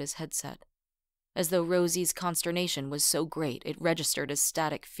Dakota's headset, as though Rosie's consternation was so great it registered as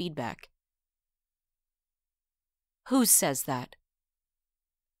static feedback. "Who says that?"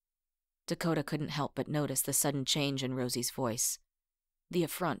 Dakota couldn't help but notice the sudden change in Rosie's voice, the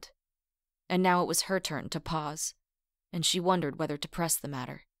affront, and now it was her turn to pause, and she wondered whether to press the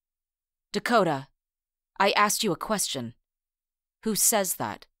matter. "Dakota, I asked you a question. Who says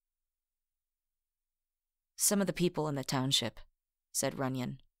that?" "Some of the people in the township," said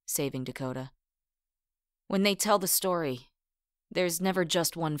Runyon, saving Dakota. "When they tell the story, there's never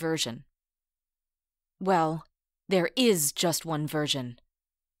just one version." "Well, there is just one version,"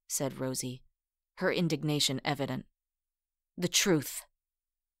 said Rosie, her indignation evident. "The truth.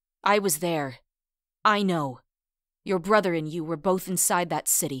 I was there. I know. Your brother and you were both inside that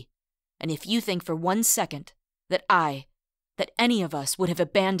city, and if you think for 1 second that any of us would have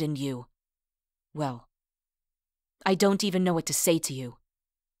abandoned you, well, I don't even know what to say to you.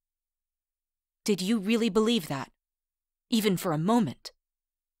 Did you really believe that? Even for a moment?"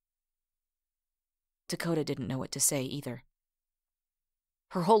 Dakota didn't know what to say either.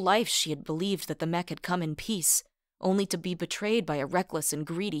 Her whole life she had believed that the mech had come in peace, only to be betrayed by a reckless and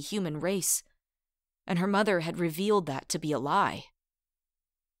greedy human race, and her mother had revealed that to be a lie.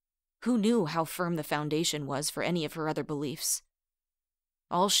 Who knew how firm the foundation was for any of her other beliefs?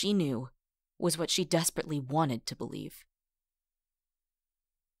 All she knew was what she desperately wanted to believe.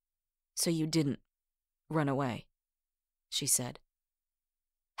 "So you didn't run away," she said.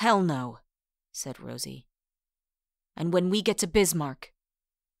 "Hell no," said Rosie. "And when we get to Bismarck,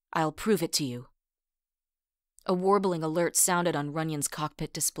 I'll prove it to you." A warbling alert sounded on Runyon's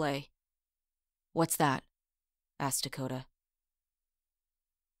cockpit display. "What's that?" asked Dakota.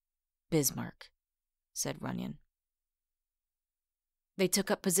 "Bismarck," said Runyon. They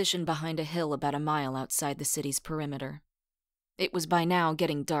took up position behind a hill about a mile outside the city's perimeter. It was by now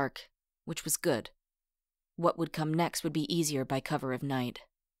getting dark, which was good. What would come next would be easier by cover of night.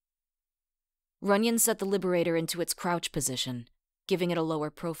 Runyon set the Liberator into its crouch position, giving it a lower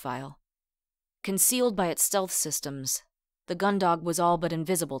profile. Concealed by its stealth systems, the Gundog was all but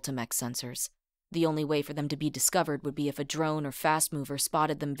invisible to mech sensors. The only way for them to be discovered would be if a drone or fast mover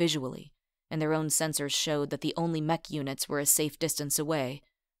spotted them visually, and their own sensors showed that the only mech units were a safe distance away,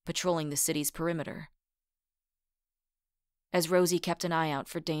 patrolling the city's perimeter. As Rosie kept an eye out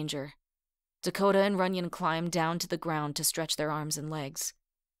for danger, Dakota and Runyon climbed down to the ground to stretch their arms and legs.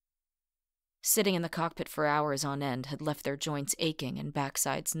 Sitting in the cockpit for hours on end had left their joints aching and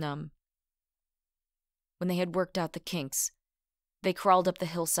backsides numb. When they had worked out the kinks, they crawled up the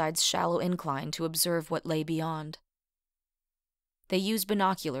hillside's shallow incline to observe what lay beyond. They used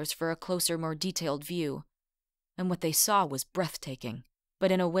binoculars for a closer, more detailed view, and what they saw was breathtaking,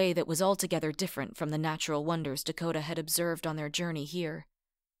 but in a way that was altogether different from the natural wonders Dakota had observed on their journey here.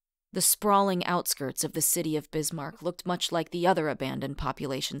 The sprawling outskirts of the city of Bismarck looked much like the other abandoned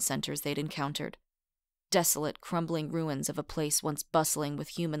population centers they'd encountered. Desolate, crumbling ruins of a place once bustling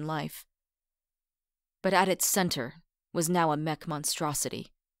with human life. But at its center was now a mech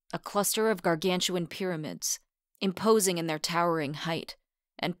monstrosity, a cluster of gargantuan pyramids, imposing in their towering height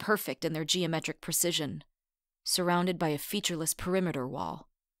and perfect in their geometric precision, surrounded by a featureless perimeter wall.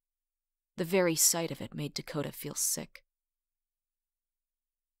 The very sight of it made Dakota feel sick.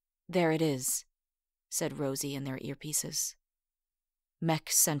 "There it is," said Rosie in their earpieces.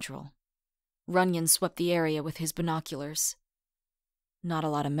 "Mech Central." Runyon swept the area with his binoculars. "Not a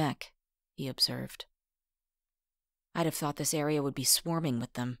lot of mech," he observed. "I'd have thought this area would be swarming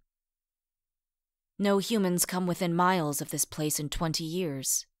with them." "No humans come within miles of this place in 20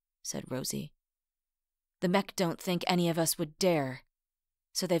 years, said Rosie. "The mech don't think any of us would dare.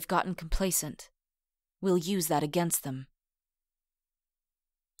 So they've gotten complacent. We'll use that against them.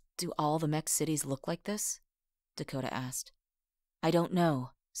 Do all the mech cities look like this? Dakota asked. I don't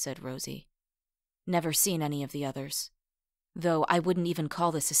know, said Rosie. Never seen any of the others. Though I wouldn't even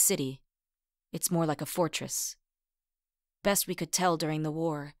call this a city. It's more like a fortress. Best we could tell during the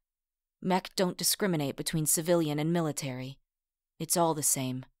war, mech don't discriminate between civilian and military. It's all the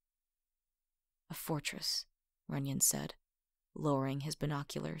same. A fortress, Runyon said, lowering his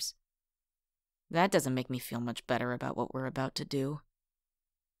binoculars. That doesn't make me feel much better about what we're about to do.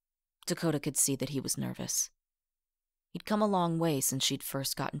 Dakota could see that he was nervous. He'd come a long way since she'd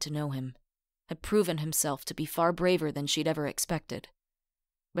first gotten to know him, had proven himself to be far braver than she'd ever expected.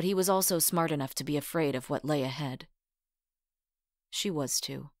 But he was also smart enough to be afraid of what lay ahead. She was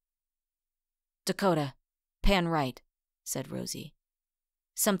too. Dakota, pan right, said Rosie.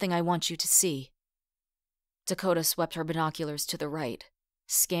 Something I want you to see. Dakota swept her binoculars to the right,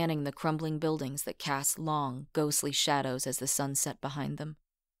 scanning the crumbling buildings that cast long, ghostly shadows as the sun set behind them.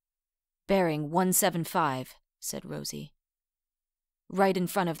 Bearing 175, said Rosie. Right in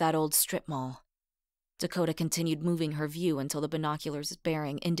front of that old strip mall. Dakota continued moving her view until the binoculars'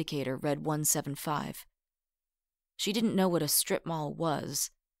 bearing indicator read 175. She didn't know what a strip mall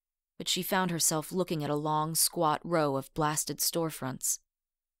was, but she found herself looking at a long, squat row of blasted storefronts.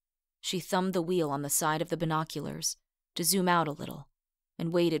 She thumbed the wheel on the side of the binoculars to zoom out a little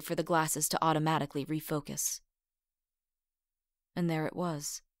and waited for the glasses to automatically refocus. And there it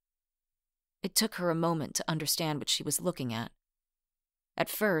was. It took her a moment to understand what she was looking at. At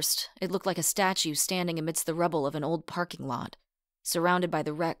first, it looked like a statue standing amidst the rubble of an old parking lot, surrounded by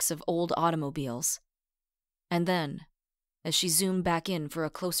the wrecks of old automobiles. And then, as she zoomed back in for a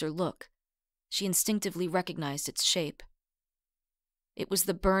closer look, she instinctively recognized its shape. It was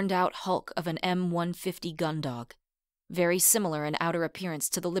the burned-out hulk of an M150 Gundog, very similar in outer appearance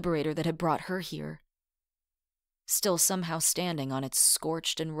to the Liberator that had brought her here. Still somehow standing on its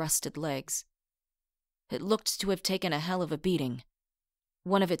scorched and rusted legs. It looked to have taken a hell of a beating.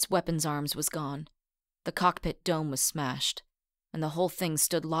 One of its weapons arms was gone, the cockpit dome was smashed, and the whole thing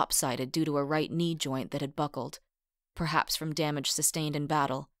stood lopsided due to a right knee joint that had buckled, perhaps from damage sustained in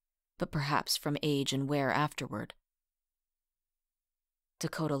battle, but perhaps from age and wear afterward.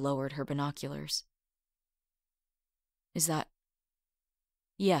 Dakota lowered her binoculars. Is that...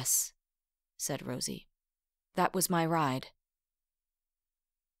 Yes, said Rosie. That was my ride.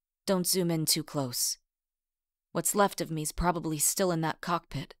 Don't zoom in too close. What's left of me's probably still in that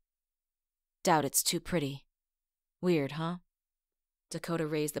cockpit. Doubt it's too pretty. Weird, huh? Dakota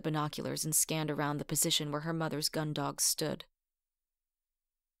raised the binoculars and scanned around the position where her mother's Gundog stood.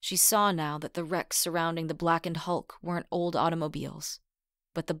 She saw now that the wrecks surrounding the blackened hulk weren't old automobiles,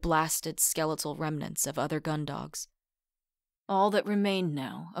 but the blasted skeletal remnants of other Gundogs. All that remained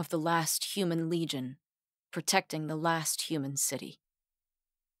now of the last human legion, protecting the last human city.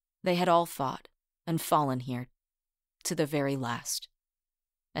 They had all fought and fallen here, to the very last,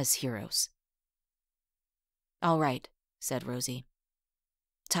 as heroes. All right, said Rosie.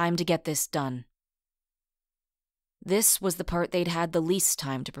 Time to get this done. This was the part they'd had the least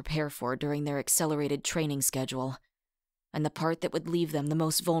time to prepare for during their accelerated training schedule, and the part that would leave them the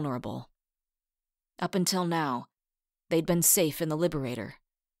most vulnerable. Up until now, they'd been safe in the Liberator,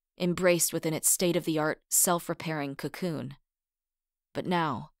 embraced within its state-of-the-art, self-repairing cocoon. But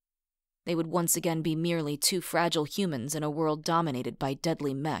now, they would once again be merely two fragile humans in a world dominated by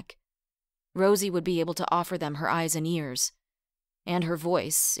deadly mech. Rosie would be able to offer them her eyes and ears, and her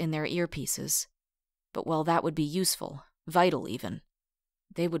voice in their earpieces. But while that would be useful, vital even,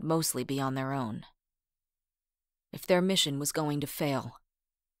 they would mostly be on their own. If their mission was going to fail,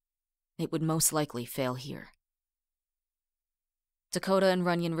 it would most likely fail here. Dakota and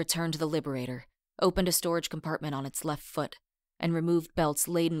Runyon returned to the Liberator, opened a storage compartment on its left foot, and removed belts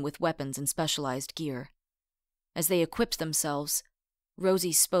laden with weapons and specialized gear. As they equipped themselves,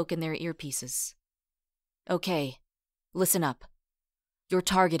 Rosie spoke in their earpieces. Okay, listen up. Your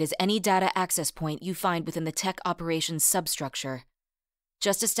target is any data access point you find within the tech operations substructure.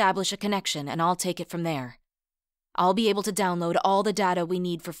 Just establish a connection and I'll take it from there. I'll be able to download all the data we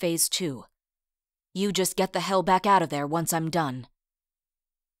need for Phase 2. You just get the hell back out of there once I'm done.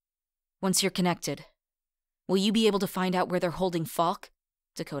 Once you're connected, will you be able to find out where they're holding Falk?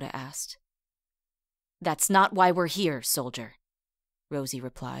 Dakota asked. That's not why we're here, soldier, Rosie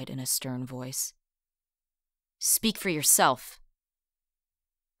replied in a stern voice. Speak for yourself.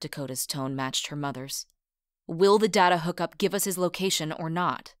 Dakota's tone matched her mother's. Will the data hookup give us his location or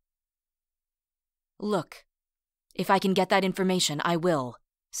not? Look, if I can get that information, I will,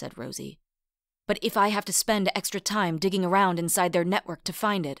 said Rosie. But if I have to spend extra time digging around inside their network to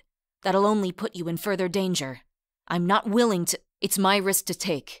find it, that'll only put you in further danger. I'm not willing to— It's my risk to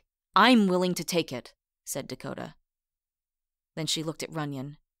take. I'm willing to take it, said Dakota. Then she looked at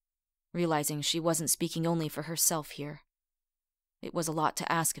Runyon, realizing she wasn't speaking only for herself here. It was a lot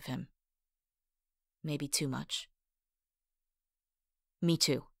to ask of him. Maybe too much. Me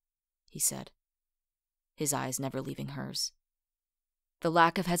too, he said, his eyes never leaving hers. The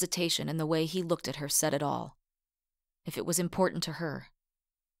lack of hesitation in the way he looked at her said it all. If it was important to her,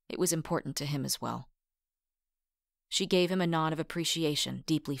 it was important to him as well. She gave him a nod of appreciation,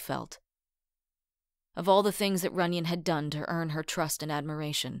 deeply felt. Of all the things that Runyon had done to earn her trust and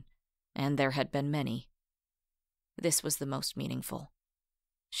admiration, and there had been many, this was the most meaningful.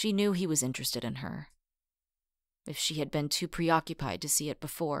 She knew he was interested in her. If she had been too preoccupied to see it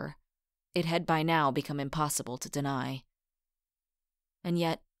before, it had by now become impossible to deny. And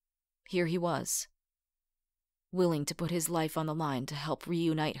yet, here he was, willing to put his life on the line to help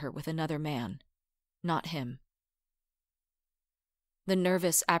reunite her with another man, not him. The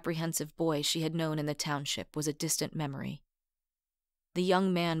nervous, apprehensive boy she had known in the township was a distant memory. The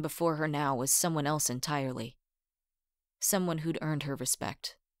young man before her now was someone else entirely. Someone who'd earned her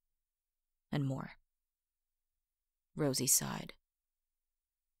respect. And more. Rosie sighed.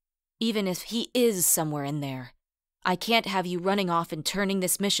 Even if he is somewhere in there, I can't have you running off and turning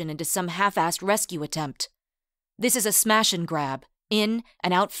this mission into some half-assed rescue attempt. This is a smash and grab, in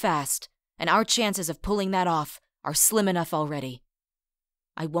and out fast, and our chances of pulling that off are slim enough already.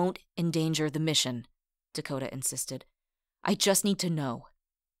 I won't endanger the mission, Dakota insisted. I just need to know.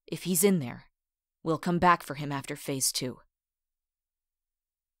 If he's in there, we'll come back for him after Phase 2.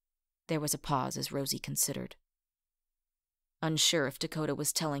 There was a pause as Rosie considered. Unsure if Dakota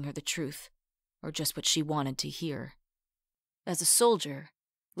was telling her the truth, or just what she wanted to hear. As a soldier,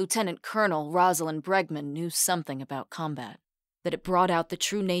 Lieutenant Colonel Rosalind Bregman knew something about combat, that it brought out the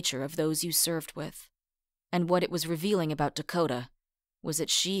true nature of those you served with. And what it was revealing about Dakota was that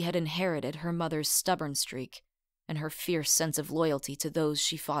she had inherited her mother's stubborn streak and her fierce sense of loyalty to those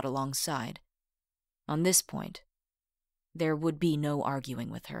she fought alongside. On this point, there would be no arguing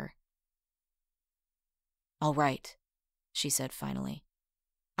with her. All right, she said finally.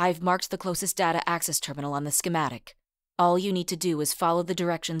 I've marked the closest data access terminal on the schematic. All you need to do is follow the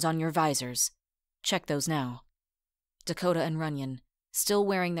directions on your visors. Check those now. Dakota and Runyon, still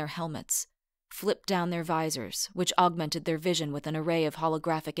wearing their helmets, flipped down their visors, which augmented their vision with an array of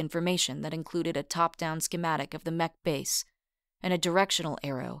holographic information that included a top-down schematic of the mech base and a directional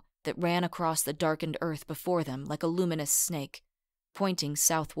arrow that ran across the darkened earth before them like a luminous snake, pointing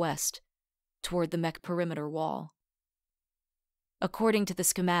southwest, toward the mech perimeter wall. According to the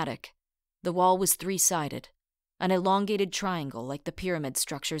schematic, the wall was three-sided, an elongated triangle like the pyramid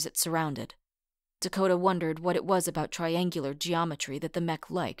structures it surrounded. Dakota wondered what it was about triangular geometry that the mech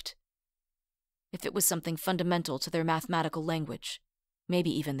liked. If it was something fundamental to their mathematical language, maybe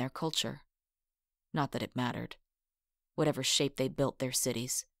even their culture. Not that it mattered. Whatever shape they built their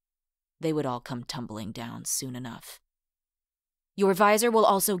cities, they would all come tumbling down soon enough. Your visor will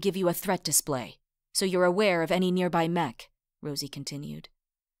also give you a threat display, so you're aware of any nearby mech, Rosie continued.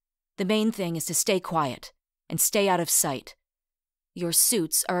 The main thing is to stay quiet and stay out of sight. Your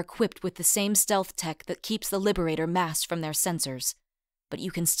suits are equipped with the same stealth tech that keeps the Liberator masked from their sensors, but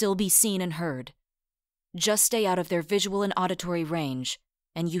you can still be seen and heard. Just stay out of their visual and auditory range,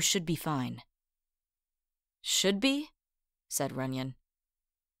 and you should be fine. Should be? Said Runyon.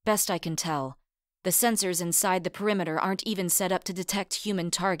 Best I can tell, the sensors inside the perimeter aren't even set up to detect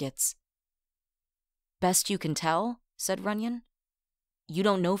human targets. Best you can tell? Said Runyon. You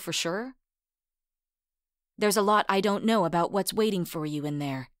don't know for sure? There's a lot I don't know about what's waiting for you in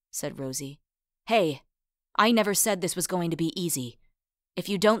there, said Rosie. Hey, I never said this was going to be easy. If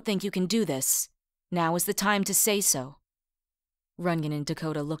you don't think you can do this, now is the time to say so. Runyon and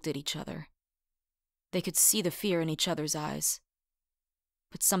Dakota looked at each other. They could see the fear in each other's eyes.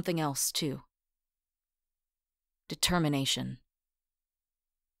 But something else, too. Determination.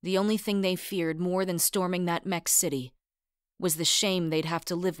 The only thing they feared more than storming that mech city was the shame they'd have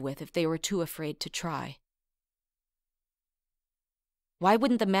to live with if they were too afraid to try. Why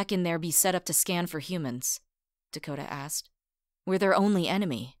wouldn't the mech in there be set up to scan for humans? Dakota asked. We're their only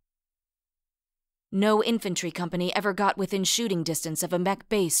enemy. No infantry company ever got within shooting distance of a mech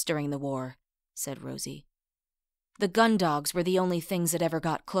base during the war, said Rosie. The Gundogs were the only things that ever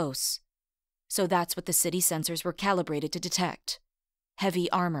got close. So that's what the city sensors were calibrated to detect.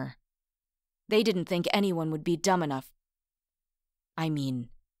 Heavy armor. They didn't think anyone would be dumb enough. I mean,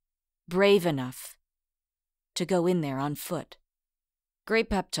 brave enough to go in there on foot. Great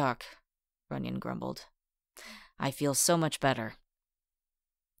pep talk, Runyon grumbled. I feel so much better.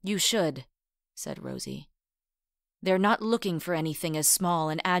 You should, said Rosie. They're not looking for anything as small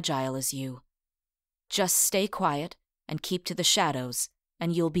and agile as you. Just stay quiet and keep to the shadows,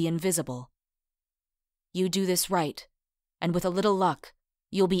 and you'll be invisible. You do this right, and with a little luck,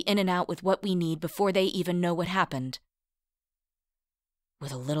 you'll be in and out with what we need before they even know what happened.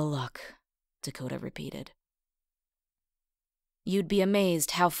 With a little luck, Dakota repeated. You'd be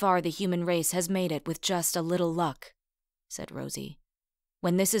amazed how far the human race has made it with just a little luck, said Rosie.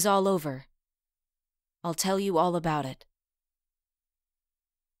 When this is all over, I'll tell you all about it.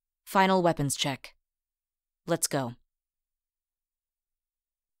 Final weapons check. Let's go.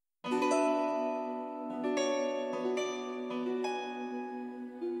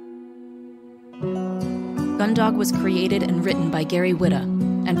 Gundog was created and written by Gary Whitta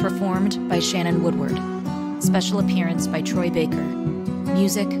and performed by Shannon Woodward. Special appearance by Troy Baker.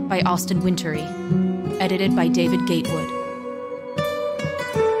 Music by Austin Wintory. Edited by David Gatewood.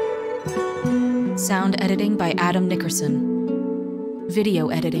 Sound editing by Adam Nickerson. Video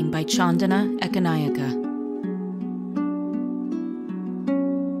editing by Chandana Ekanayaka.